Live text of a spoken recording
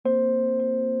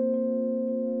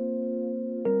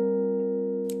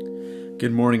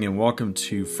Good morning and welcome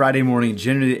to Friday morning,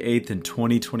 January 8th in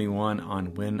 2021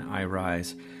 on When I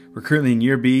Rise. We're currently in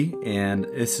year B, and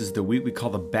this is the week we call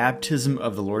the Baptism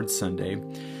of the Lord Sunday.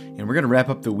 And we're going to wrap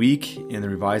up the week in the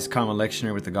Revised Common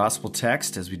Lectionary with the Gospel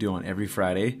text, as we do on every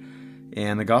Friday.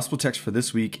 And the Gospel text for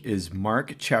this week is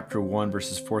Mark chapter 1,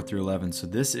 verses 4 through 11. So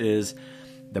this is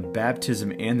the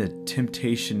baptism and the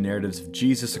temptation narratives of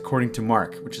Jesus according to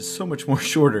Mark, which is so much more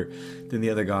shorter than the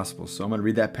other Gospels. So I'm going to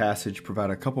read that passage,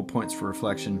 provide a couple points for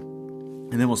reflection,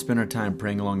 and then we'll spend our time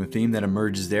praying along the theme that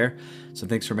emerges there. So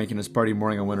thanks for making this party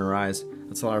morning on When I Rise.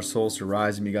 Let's allow our souls to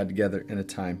rise and be God together in a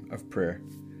time of prayer.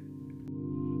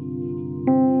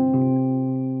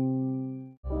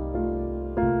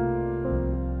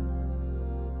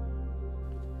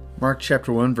 Mark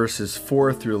chapter 1, verses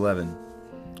 4 through 11.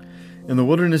 In the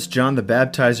wilderness, John the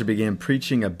Baptizer began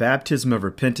preaching a baptism of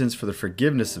repentance for the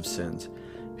forgiveness of sins.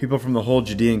 People from the whole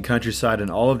Judean countryside and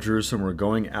all of Jerusalem were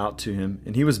going out to him,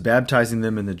 and he was baptizing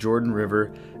them in the Jordan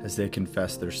River as they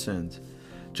confessed their sins.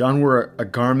 John wore a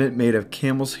garment made of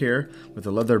camel's hair with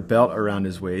a leather belt around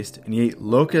his waist, and he ate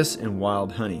locusts and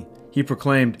wild honey. He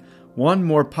proclaimed, "One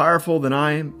more powerful than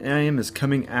I am is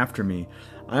coming after me.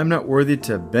 I am not worthy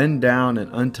to bend down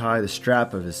and untie the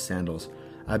strap of his sandals.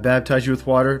 I baptize you with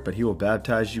water, but he will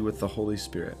baptize you with the Holy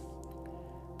Spirit."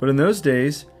 But in those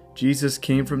days, Jesus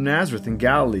came from Nazareth in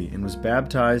Galilee and was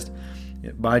baptized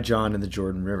by John in the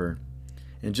Jordan River.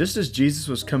 And just as Jesus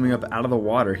was coming up out of the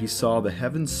water, he saw the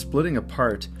heavens splitting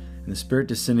apart and the Spirit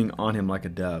descending on him like a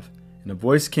dove. And a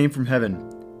voice came from heaven,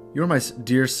 "You are my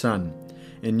dear Son,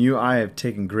 in you I have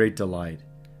taken great delight."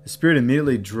 The Spirit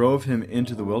immediately drove him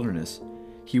into the wilderness.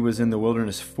 He was in the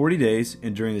wilderness 40 days,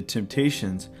 enduring the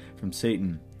temptations from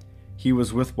Satan. He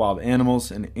was with wild animals,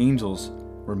 and angels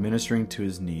were ministering to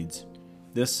his needs.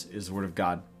 This is the word of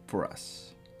God for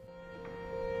us.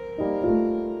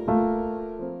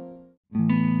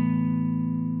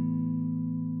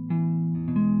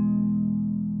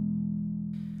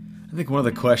 I think one of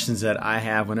the questions that I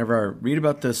have whenever I read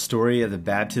about the story of the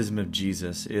baptism of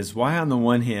Jesus is why, on the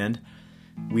one hand,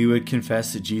 we would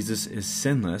confess that Jesus is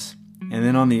sinless, and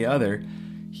then on the other,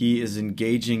 he is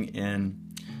engaging in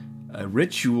a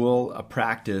ritual, a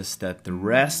practice that the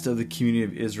rest of the community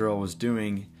of Israel was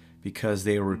doing because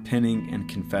they were repenting and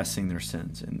confessing their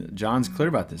sins. And John's clear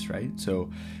about this, right? So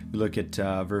we look at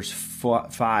verse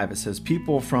 5. It says,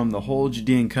 "People from the whole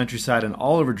Judean countryside and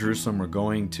all over Jerusalem were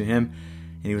going to him,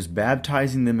 and he was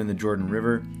baptizing them in the Jordan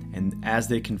River, and as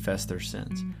they confessed their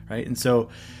sins." Right? And so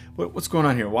what's going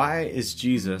on here? Why is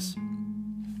Jesus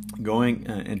going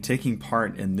and taking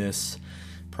part in this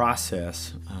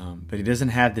process, but he doesn't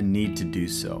have the need to do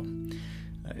so?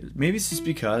 Maybe it's just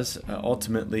because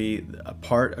ultimately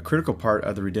a critical part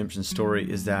of the redemption story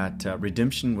is that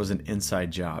redemption was an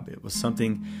inside job. It was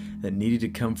something that needed to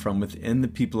come from within the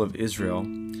people of Israel,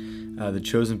 the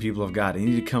chosen people of God. It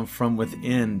needed to come from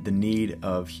within the need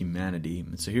of humanity.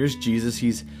 And so here's Jesus.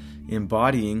 He's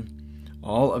embodying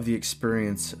all of the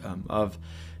experience of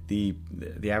the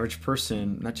average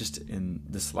person, not just in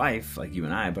this life like you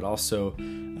and I, but also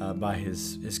by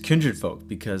his kindred folk.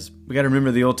 Because we got to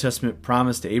remember the Old Testament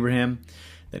promise to Abraham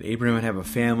that Abraham would have a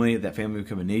family, that family would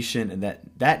become a nation, and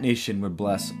that nation would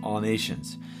bless all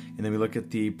nations. And then we look at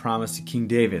the promise to King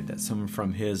David that someone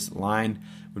from his line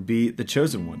would be the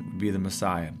chosen one, would be the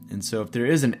Messiah. And so if there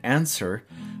is an answer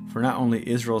for not only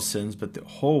Israel's sins, but the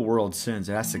whole world's sins,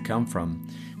 it has to come from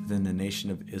within the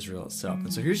nation of Israel itself.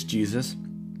 And so here's Jesus.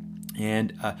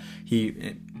 And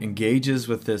he engages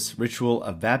with this ritual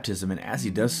of baptism, and as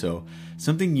he does so,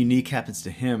 something unique happens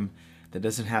to him that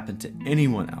doesn't happen to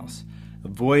anyone else. A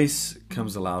voice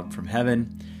comes aloud from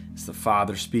heaven. It's the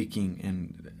Father speaking,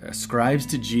 and ascribes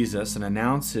to Jesus and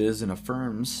announces and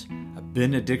affirms a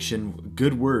benediction,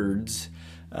 good words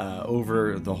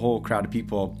over the whole crowd of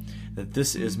people, that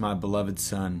this is my beloved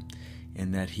Son,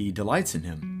 and that he delights in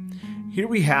him. Here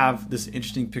we have this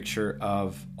interesting picture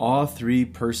of all three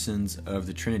persons of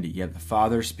the Trinity. You have the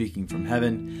Father speaking from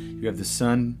heaven. You have the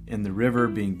Son in the river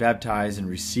being baptized and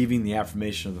receiving the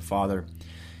affirmation of the Father.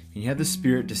 And you have the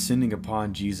Spirit descending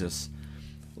upon Jesus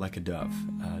like a dove.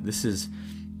 This is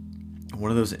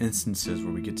one of those instances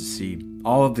where we get to see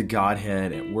all of the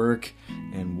Godhead at work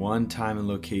in one time and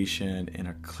location in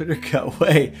a clear-cut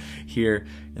way here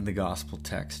in the gospel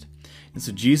text. And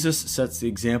so Jesus sets the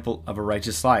example of a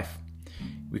righteous life.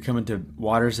 We come into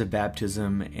waters of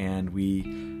baptism and we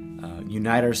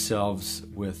unite ourselves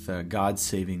with God's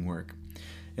saving work.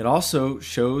 It also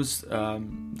shows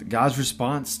God's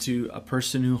response to a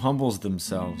person who humbles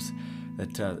themselves.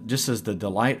 That just as the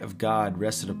delight of God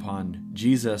rested upon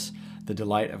Jesus, the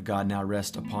delight of God now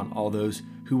rests upon all those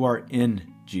who are in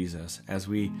Jesus as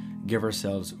we give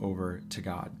ourselves over to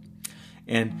God.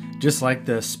 And just like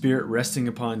the Spirit resting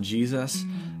upon Jesus,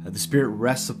 the Spirit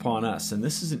rests upon us. And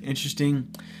this is an interesting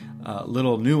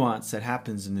little nuance that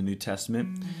happens in the New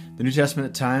Testament. The New Testament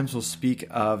at times will speak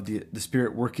of the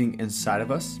Spirit working inside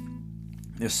of us,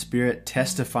 the Spirit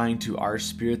testifying to our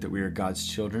spirit that we are God's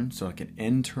children, so like an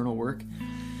internal work.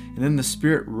 And then the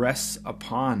Spirit rests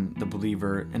upon the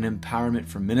believer in empowerment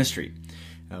for ministry.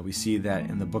 We see that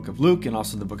in the book of Luke and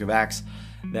also in the book of Acts,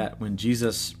 that when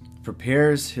Jesus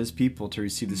prepares his people to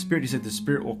receive the Spirit, he said, the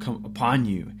Spirit will come upon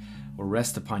you, will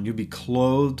rest upon you, you'll be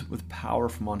clothed with power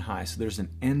from on high. So there's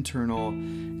an internal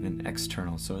and an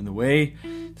external. So in the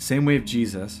same way of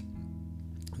Jesus,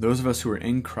 those of us who are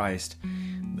in Christ,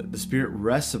 the Spirit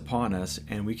rests upon us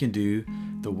and we can do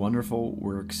the wonderful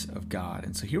works of God.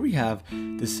 And so here we have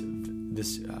this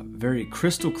very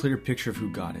crystal clear picture of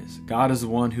who God is. God is the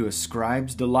one who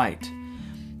ascribes delight.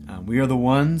 We are the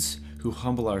ones who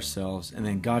humble ourselves, and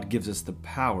then God gives us the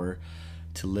power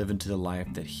to live into the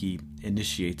life that He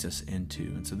initiates us into.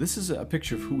 And so this is a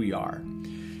picture of who we are.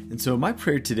 And so my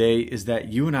prayer today is that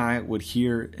you and I would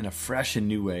hear in a fresh and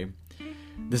new way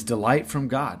this delight from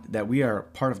God, that we are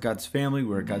part of God's family,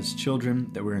 we're God's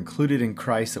children, that we're included in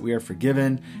Christ, that we are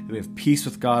forgiven, that we have peace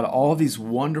with God, all these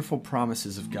wonderful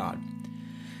promises of God.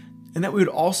 And that we would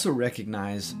also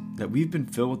recognize that we've been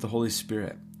filled with the Holy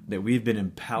Spirit, that we've been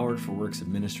empowered for works of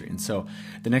ministry. And so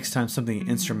the next time something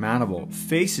insurmountable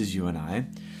faces you and I,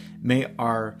 may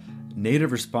our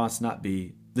native response not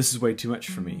be, this is way too much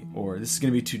for me, or this is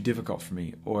going to be too difficult for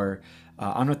me, or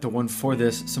I'm not the one for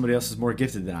this, somebody else is more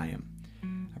gifted than I am.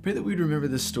 I pray that we'd remember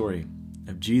this story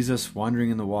of Jesus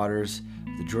wandering in the waters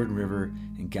of the Jordan River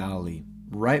in Galilee,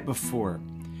 right before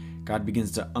God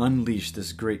begins to unleash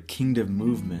this great kingdom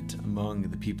movement among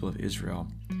the people of Israel.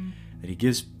 That He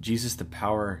gives Jesus the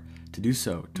power to do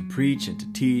so, to preach and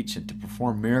to teach and to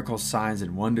perform miracles, signs,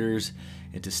 and wonders,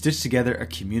 and to stitch together a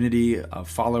community of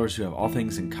followers who have all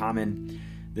things in common.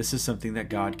 This is something that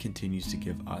God continues to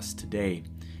give us today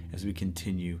as we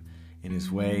continue in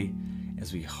His way,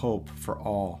 as we hope for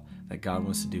all that God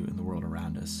wants to do in the world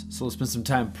around us. So let's spend some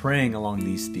time praying along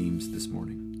these themes this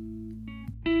morning.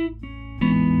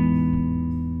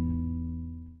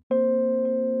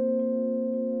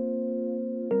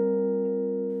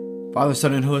 Father,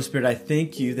 Son, and Holy Spirit, I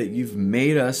thank you that you've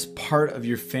made us part of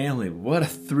your family. What a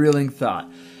thrilling thought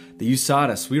that you sought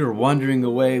us. We were wandering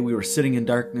away. We were sitting in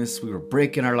darkness. We were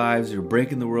breaking our lives. We were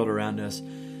breaking the world around us.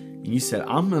 And you said,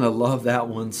 I'm going to love that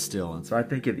one still. And so I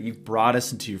thank you that you've brought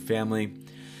us into your family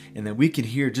and that we can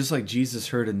hear, just like Jesus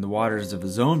heard in the waters of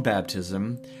his own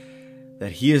baptism,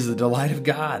 that he is the delight of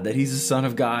God, that he's the Son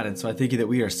of God. And so I thank you that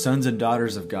we are sons and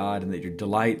daughters of God and that your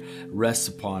delight rests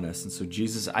upon us. And so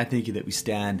Jesus, I thank you that we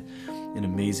stand in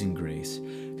amazing grace.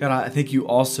 God, I thank you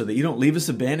also that you don't leave us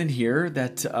abandoned here,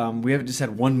 that we haven't just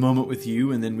had one moment with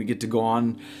you and then we get to go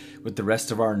on with the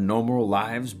rest of our normal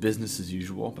lives, business as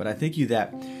usual. But I thank you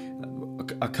that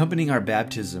accompanying our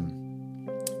baptism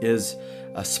is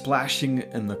a splashing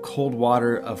in the cold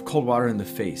water in the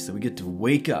face, that we get to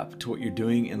wake up to what you're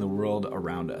doing in the world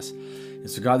around us. And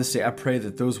so God, this day I pray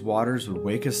that those waters would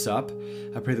wake us up.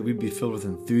 I pray that we'd be filled with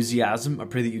enthusiasm. I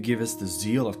pray that you give us the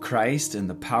zeal of Christ and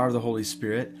the power of the Holy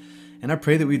Spirit. And I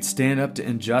pray that we'd stand up to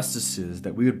injustices,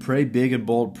 that we would pray big and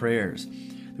bold prayers,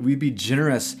 that we'd be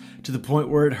generous to the point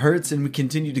where it hurts and we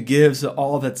continue to give, so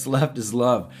all that's left is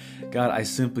love. God, I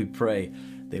simply pray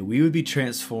that we would be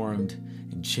transformed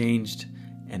and changed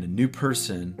and a new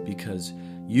person because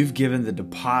you've given the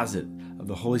deposit of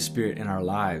the Holy Spirit in our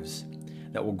lives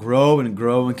that will grow and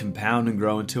grow and compound and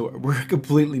grow until we're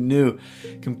completely new,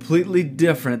 completely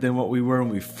different than what we were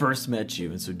when we first met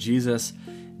you. And so Jesus,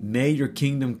 may your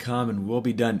kingdom come and will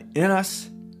be done in us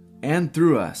and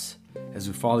through us as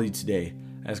we follow you today.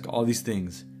 I ask all these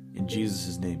things in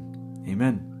Jesus' name.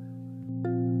 Amen.